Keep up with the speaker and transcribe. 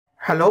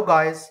Hello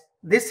guys,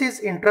 this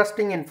is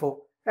interesting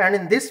info, and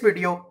in this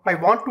video I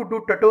want to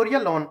do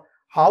tutorial on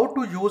how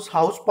to use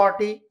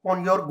HouseParty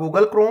on your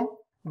Google Chrome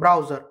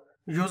browser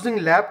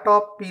using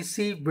laptop,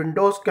 PC,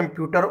 Windows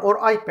computer or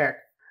iPad,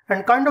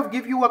 and kind of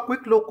give you a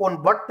quick look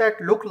on what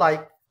that look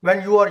like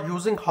when you are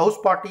using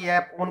HouseParty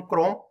app on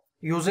Chrome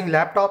using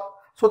laptop.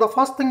 So the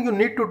first thing you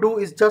need to do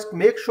is just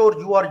make sure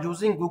you are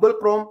using Google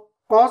Chrome,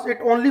 cause it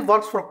only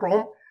works for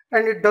Chrome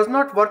and it does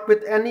not work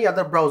with any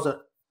other browser.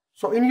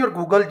 So in your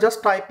Google,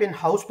 just type in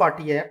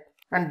HouseParty app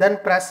and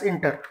then press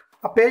enter.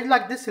 A page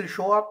like this will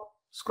show up.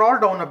 Scroll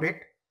down a bit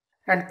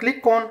and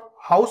click on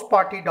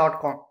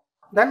houseparty.com.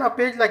 Then a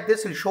page like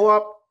this will show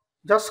up.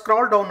 Just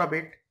scroll down a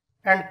bit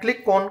and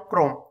click on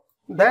Chrome.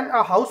 Then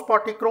a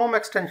HouseParty Chrome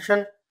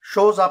extension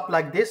shows up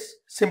like this.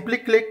 Simply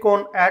click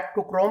on Add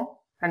to Chrome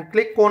and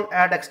click on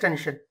Add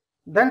extension.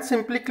 Then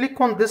simply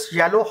click on this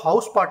yellow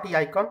HouseParty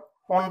icon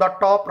on the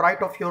top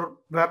right of your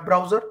web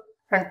browser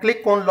and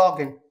click on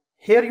Login.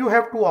 Here you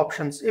have two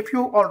options. If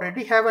you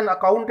already have an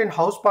account in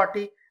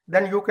HouseParty,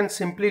 then you can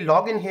simply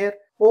log in here,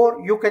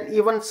 or you can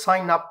even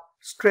sign up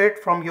straight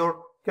from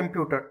your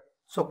computer.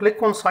 So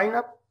click on sign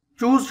up,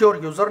 choose your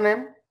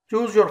username,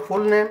 choose your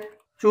full name,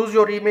 choose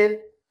your email,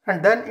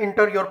 and then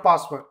enter your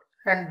password.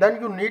 And then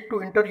you need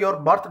to enter your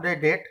birthday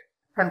date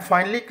and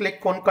finally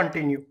click on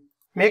continue.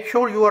 Make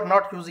sure you are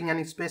not using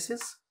any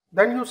spaces.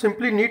 Then you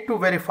simply need to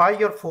verify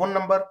your phone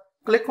number.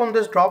 Click on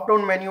this drop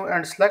down menu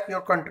and select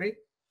your country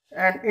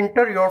and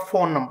enter your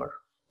phone number.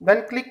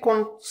 Then click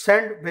on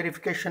send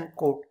verification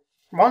code.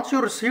 Once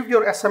you receive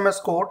your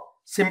SMS code,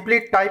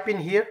 simply type in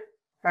here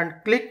and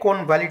click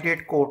on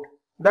validate code.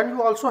 Then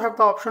you also have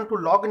the option to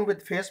log in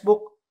with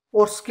Facebook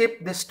or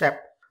skip this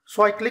step.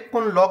 So I click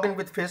on login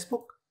with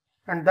Facebook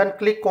and then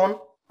click on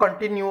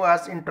continue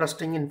as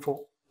interesting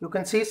info. You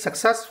can see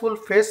successful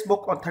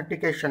Facebook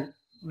authentication.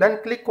 Then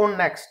click on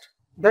next.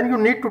 Then you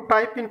need to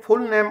type in full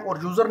name or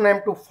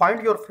username to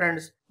find your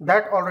friends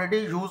that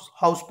already use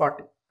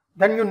HouseParty.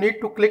 Then you need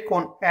to click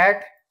on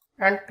add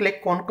and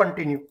click on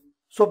continue.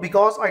 So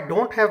because I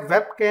don't have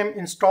webcam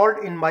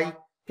installed in my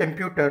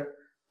computer,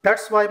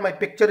 that's why my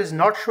picture is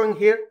not showing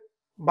here.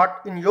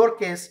 But in your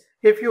case,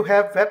 if you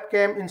have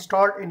webcam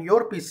installed in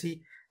your PC,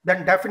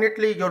 then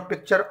definitely your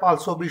picture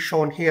also be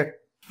shown here.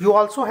 You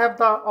also have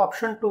the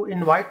option to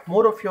invite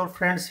more of your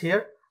friends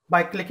here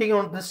by clicking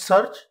on this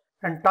search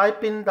and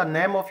type in the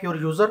name of your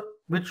user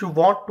which you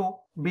want to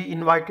be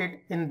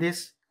invited in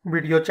this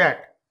video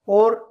chat.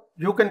 Or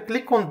you can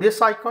click on this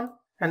icon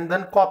and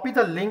then copy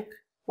the link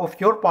of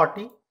your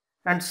party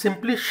and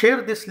simply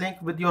share this link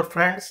with your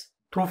friends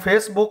through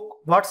Facebook,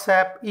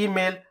 WhatsApp,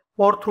 email,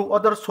 or through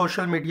other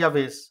social media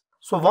ways.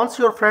 So once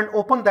your friend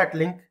opens that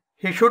link,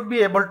 he should be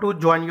able to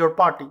join your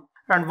party.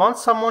 And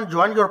once someone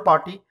joins your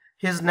party,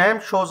 his name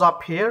shows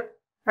up here.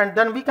 And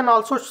then we can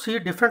also see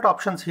different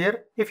options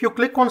here. If you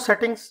click on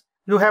settings,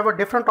 you have a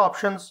different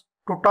options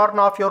to turn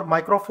off your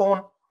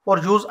microphone or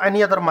use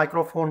any other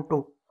microphone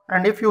too.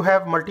 And if you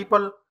have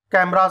multiple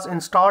cameras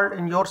installed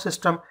in your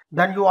system,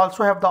 then you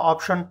also have the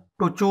option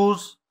to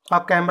choose a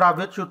camera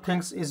which you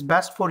think is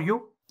best for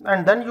you.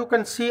 And then you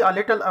can see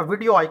a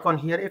video icon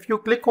here. If you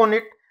click on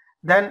it,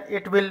 then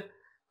it will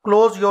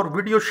close your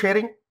video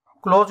sharing,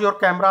 close your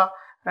camera,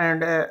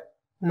 and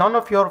none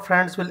of your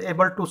friends will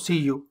able to see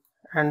you.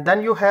 And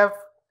then you have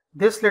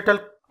this little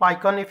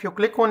icon. If you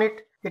click on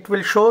it, it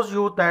will shows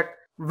you that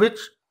which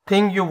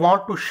thing you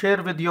want to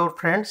share with your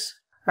friends.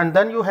 And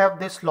then you have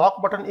this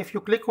lock button. If you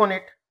click on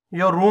it,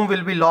 your room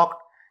will be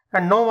locked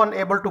and no one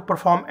able to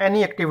perform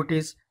any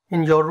activities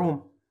in your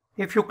room.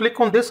 If you click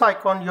on this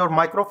icon, your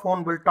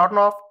microphone will turn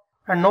off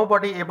and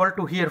nobody able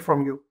to hear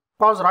from you.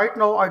 Because right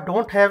now I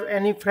don't have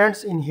any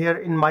friends in here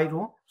in my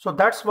room. So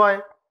that's why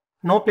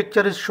no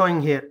picture is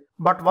showing here.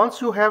 But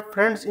once you have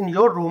friends in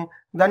your room,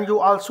 then you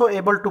also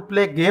able to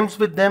play games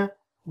with them,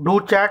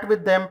 do chat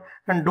with them,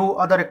 and do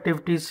other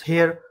activities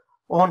here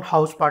on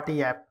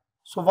HouseParty app.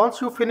 So once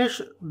you finish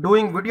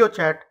doing video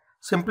chat,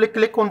 simply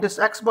click on this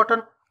X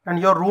button and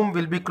your room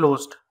will be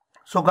closed.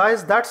 So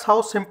guys, that's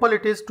how simple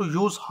it is to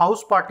use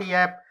HouseParty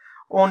app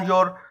on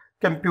your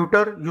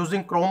computer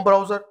using Chrome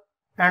browser.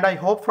 And I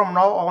hope from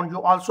now on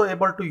you also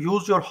able to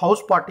use your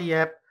HouseParty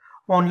app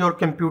on your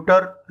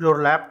computer,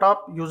 your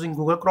laptop using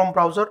Google Chrome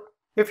browser.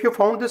 If you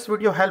found this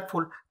video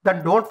helpful,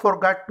 then don't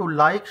forget to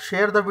like,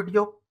 share the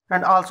video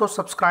and also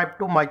subscribe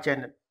to my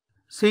channel.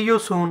 See you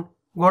soon.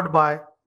 Goodbye.